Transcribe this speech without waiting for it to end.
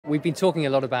We've been talking a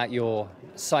lot about your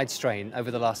side strain over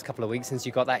the last couple of weeks since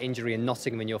you got that injury in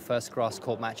Nottingham in your first grass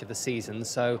court match of the season.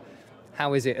 So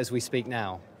how is it as we speak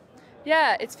now?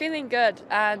 Yeah, it's feeling good,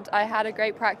 and I had a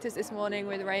great practice this morning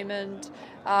with Raymond.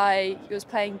 I was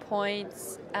playing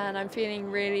points, and I'm feeling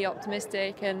really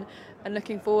optimistic and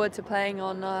looking forward to playing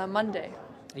on Monday.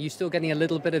 Are you still getting a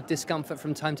little bit of discomfort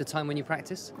from time to time when you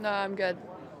practice? No, I'm good.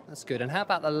 That's good. And how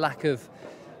about the lack of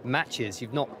matches?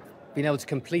 You've not been able to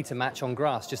complete a match on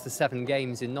grass, just the 7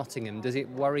 games in Nottingham. Does it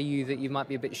worry you that you might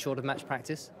be a bit short of match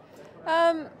practice?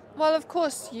 Well, of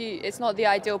course, it's not the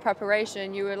ideal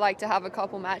preparation. You would like to have a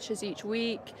couple matches each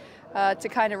week to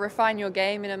kind of refine your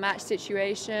game in a match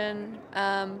situation.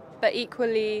 But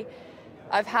equally,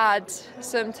 I've had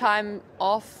some time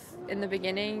off in the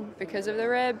beginning because of the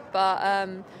rib, but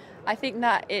I think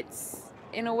that it's,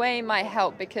 in a way, might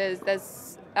help because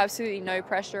there's absolutely no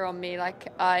pressure on me. Like,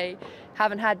 I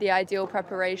haven't had the ideal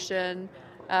preparation,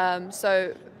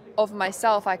 so of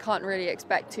myself I can't really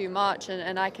expect too much,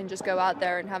 and I can just go out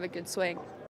there and have a good swing.